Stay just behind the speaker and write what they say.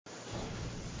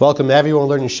Welcome everyone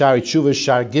learning Shari Tshuva,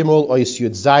 Shar Gimel, Ois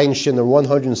Yud Zayin, Shin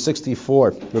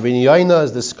 164. Rabbi Yoina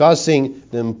is discussing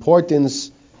the importance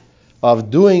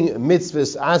of doing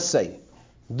mitzvahs asay,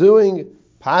 doing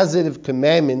positive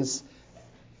commandments,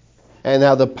 and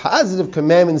how the positive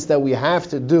commandments that we have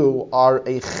to do are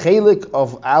a chelik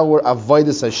of our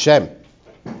avodas Hashem.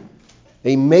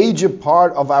 A major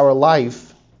part of our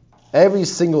life, every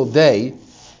single day,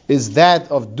 is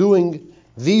that of doing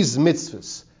these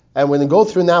mitzvahs. And we're going to go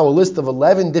through now a list of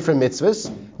 11 different mitzvahs.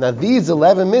 Now these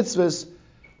 11 mitzvahs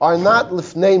are not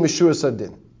lifnei meshuras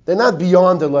hadin. They're not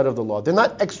beyond the letter of the law. They're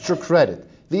not extra credit.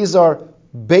 These are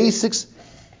basics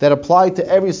that apply to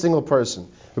every single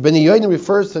person. Rabbi Yoina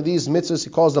refers to these mitzvahs, he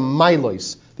calls them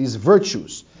mailos, these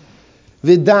virtues.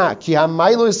 Vida ki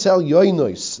ha-mailos el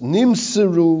yoinos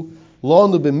nimseru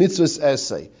lonu b'mitzvahs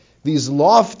esay. These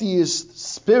loftiest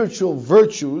spiritual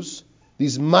virtues,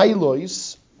 these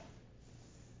mailos,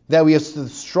 that we have to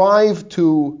strive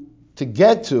to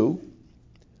get to,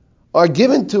 are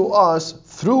given to us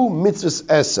through mitzvahs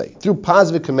essay, through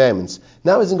positive commandments.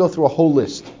 Now he's going to go through a whole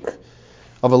list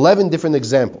of 11 different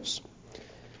examples.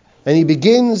 And he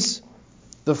begins,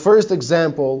 the first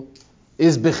example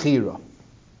is Bechira.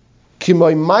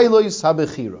 Kimoy mailos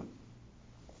ha-bechira.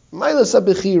 Mailos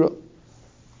ha-bechira.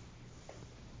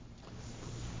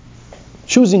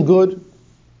 Choosing good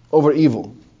over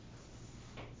evil.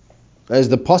 As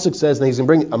the pasuk says, and he's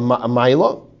going to bring a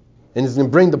maila, and he's going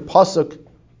to bring the pasuk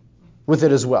with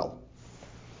it as well.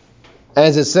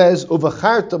 As it says,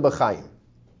 uvacharta b'chayim.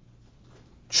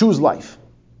 Choose life.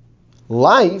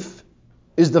 Life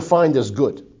is defined as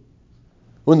good.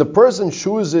 When the person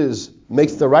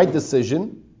makes the right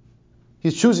decision,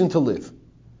 he's choosing to live.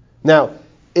 Now,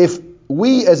 if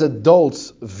we as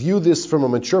adults view this from a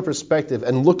mature perspective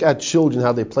and look at children,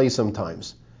 how they play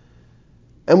sometimes,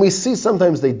 and we see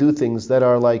sometimes they do things that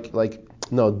are like,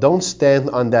 no, don't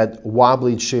stand on that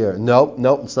wobbly chair. No,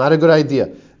 it's not a good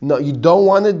idea. No, you don't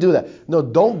want to do that. No,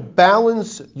 don't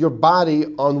balance your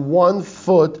body on one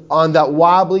foot on that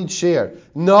wobbly chair.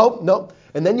 No.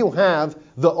 And then you have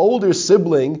the older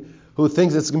sibling who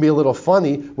thinks it's going to be a little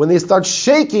funny when they start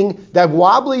shaking that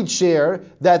wobbly chair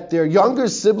that their younger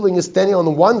sibling is standing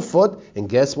on one foot, and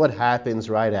guess what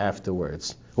happens right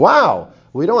afterwards? Wow!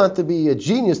 We don't have to be a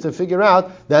genius to figure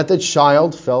out that the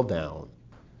child fell down.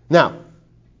 Now,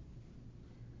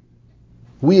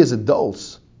 we as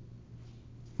adults,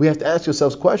 we have to ask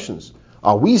ourselves questions.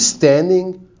 Are we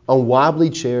standing on wobbly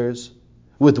chairs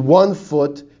with one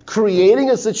foot, creating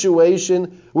a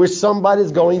situation where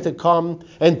somebody's going to come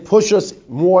and push us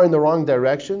more in the wrong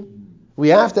direction? We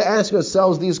have to ask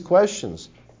ourselves these questions.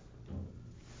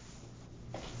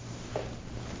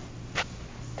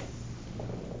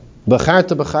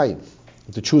 B'charta b'chayim,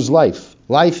 to choose life.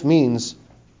 Life means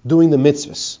doing the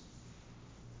mitzvahs.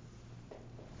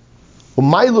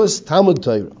 Umailus Talmud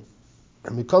Torah.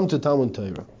 And we come to Talmud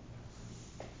Torah.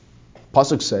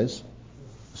 Pasuk says,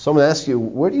 someone asks you,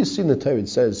 where do you see in the Torah it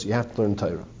says you have to learn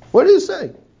Torah? What does it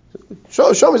say?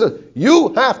 Show me, it says,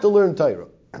 you have to learn Torah.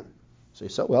 So you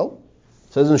say, well,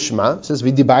 it says in Shema, it says,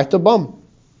 V'dibarta bam.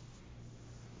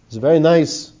 It's a very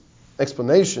nice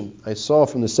explanation I saw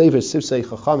from the Sefer Sifsei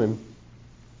Chachamim,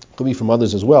 could be from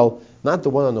others as well, not the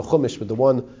one on the Chumash, but the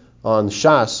one on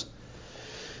Shas.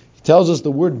 He tells us the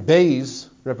word Beis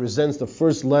represents the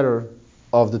first letter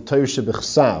of the Torah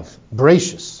Shebechsav,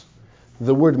 Bereshis.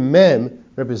 The word Mem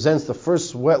represents the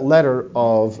first letter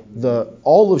of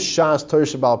all of Shas Torah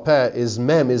Shebal Peh is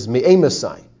Mem, is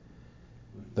Me'emasai.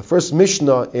 The first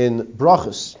Mishnah in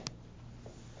Brachos.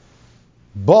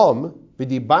 Bam,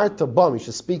 V'dibarta bam, you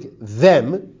should speak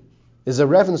them, is a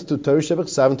reference to Torah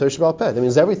Shebechsav and Torah Shebal Peh. That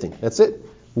means everything. That's it.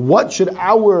 What should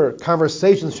our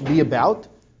conversations be about?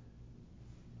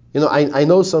 You know, I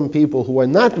know some people who are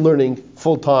not learning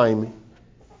full-time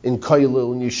in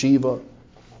Koilel and Yeshiva.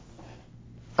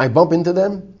 I bump into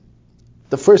them.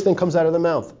 The first thing comes out of their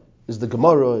mouth is the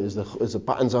Gemara, is the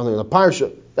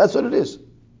Parsha. That's what it is.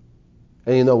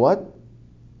 And you know what?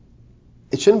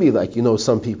 It shouldn't be like,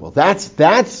 some people.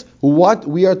 That's what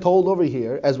we are told over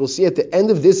here, as we'll see at the end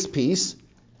of this piece.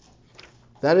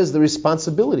 That is the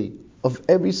responsibility of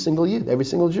every single Yid, every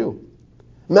single Jew.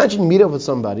 Imagine you meet up with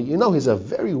somebody, he's a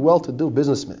very well-to-do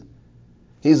businessman.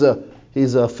 He's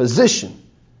a physician.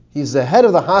 He's the head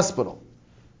of the hospital.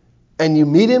 And you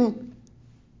meet him,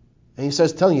 and he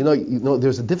starts telling you,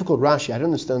 there's a difficult Rashi. I don't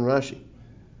understand Rashi.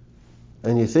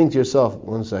 And you think to yourself,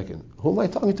 1 second, who am I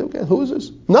talking to again? Who is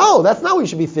this? No, that's not what you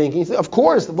should be thinking. Of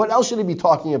course, what else should he be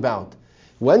talking about?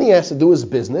 When he has to do his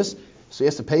business, so he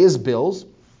has to pay his bills,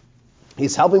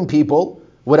 he's helping people,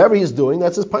 whatever he's doing,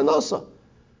 that's his parnasa.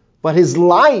 But his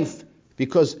life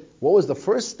Because what was the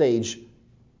first stage?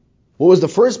 What was the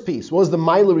first piece? What was the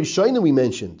Ma'ila Rishayna we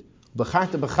mentioned?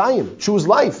 B'charta b'chayim, choose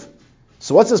life.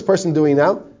 So what's this person doing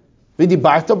now?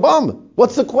 V'dibarta bam.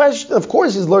 What's the question? Of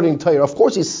course he's learning Torah. Of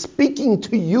course he's speaking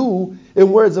to you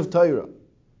in words of Torah.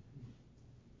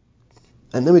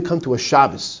 And then we come to a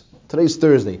Shabbos. Today's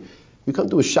Thursday. We come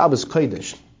to a Shabbos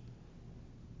Kodesh.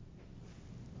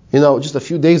 Just a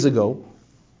few days ago,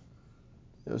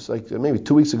 it was like maybe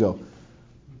 2 weeks ago,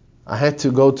 I had to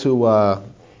go to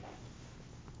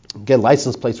get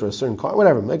license plates for a certain car,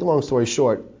 whatever. Make a long story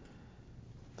short,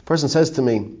 the person says to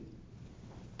me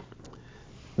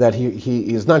that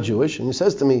he is not Jewish, and he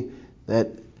says to me that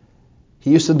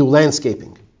he used to do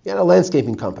landscaping. He had a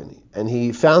landscaping company, and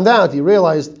he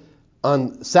realized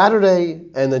on Saturday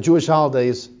and the Jewish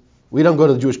holidays, we don't go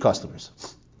to the Jewish customers.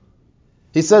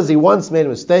 He says he once made a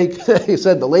mistake. He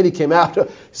said the lady came out, he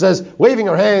says, waving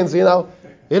her hands, not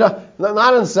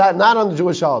on the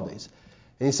Jewish holidays.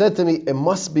 And he said to me, it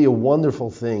must be a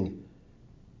wonderful thing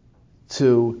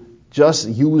to just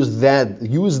use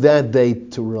that day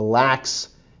to relax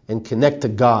and connect to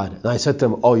God. And I said to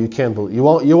him, oh, you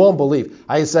won't believe.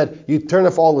 I said, you turn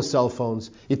off all the cell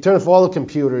phones, you turn off all the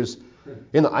computers.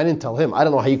 I didn't tell him. I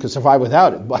don't know how you could survive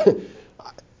without it. But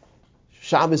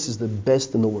Shabbos is the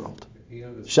best in the world.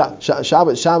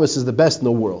 Shabbos is the best in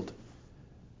the world.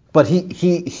 But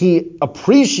he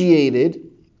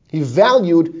appreciated, he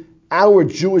valued our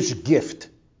Jewish gift.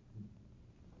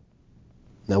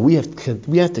 Now we have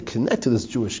to connect to this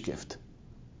Jewish gift.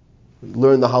 We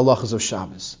learn the halachas of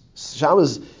Shabbos.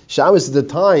 Shabbos is the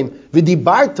time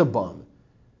v'dibarta bam.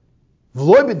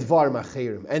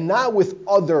 And not with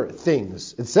other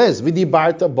things. It says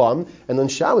v'dibarta bam, and on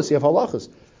Shabbos you have halachas.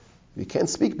 You can't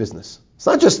speak business. It's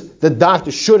not just the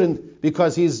doctor shouldn't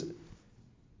because he's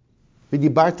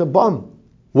v'dibarta bam.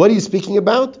 What are you speaking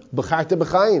about? B'charta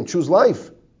b'chayim, choose life.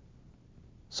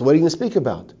 So what are you going to speak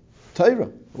about?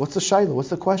 Torah. What's the shayla? What's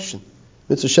the question?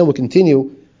 Mitzvah Hashem will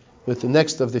continue with the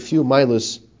next of the few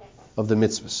milas of the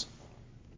mitzvahs.